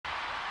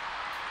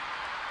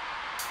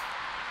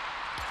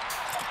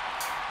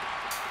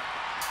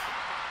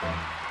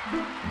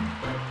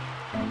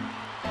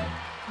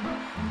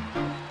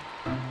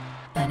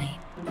Bunny.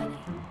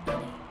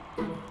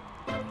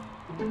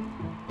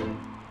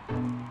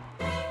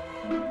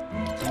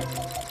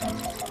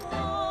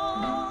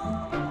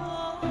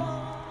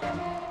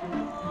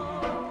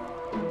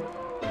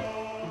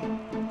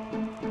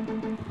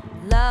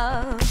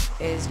 Love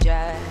is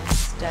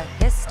just a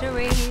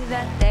history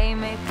that they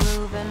may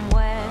prove, and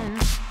when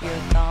you're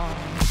gone,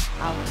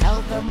 I'll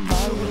tell them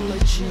my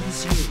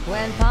religion's you.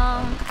 When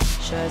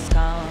punctures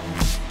come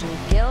to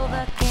kill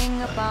the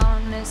king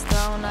upon his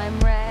throne, I'm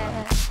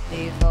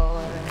ready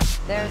for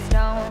their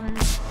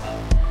stones.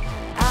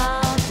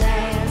 I'll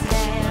dance,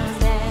 dance,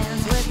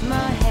 dance with my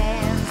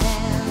hands,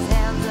 hands,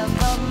 hands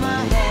above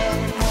my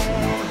head,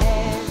 head,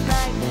 head.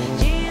 Like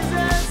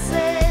Jesus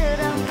said,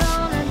 I'm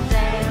gonna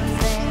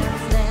dance,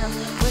 dance, dance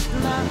with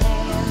my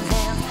hands,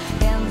 hands,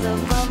 hands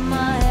above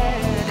my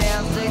head.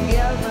 Dance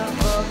together,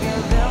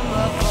 forgive him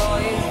before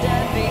he's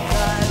dead,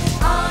 because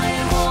I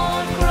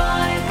won't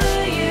cry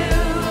for you.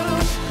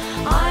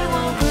 I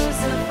won't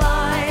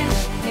crucify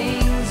the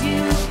things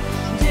you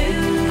do.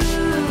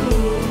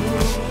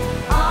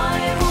 I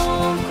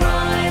won't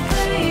cry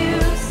for you.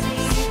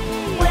 See,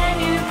 when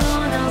you're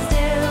gone, I'll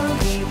still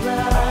be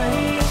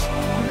bloody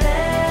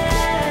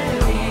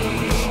Mary.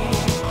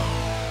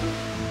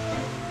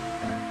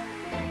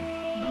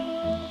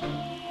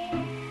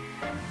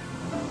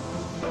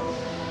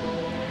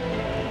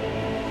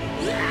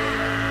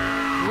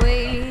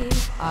 We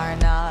are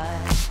not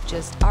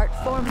just art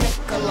for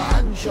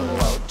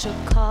Michelangelo to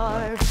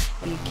carve.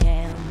 He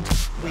can't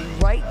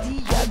rewrite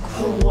the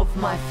aggro of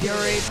my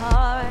fury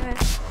heart.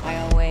 I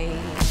await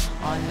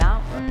on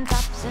mountain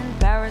tops in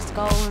Paris,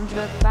 gold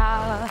with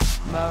power.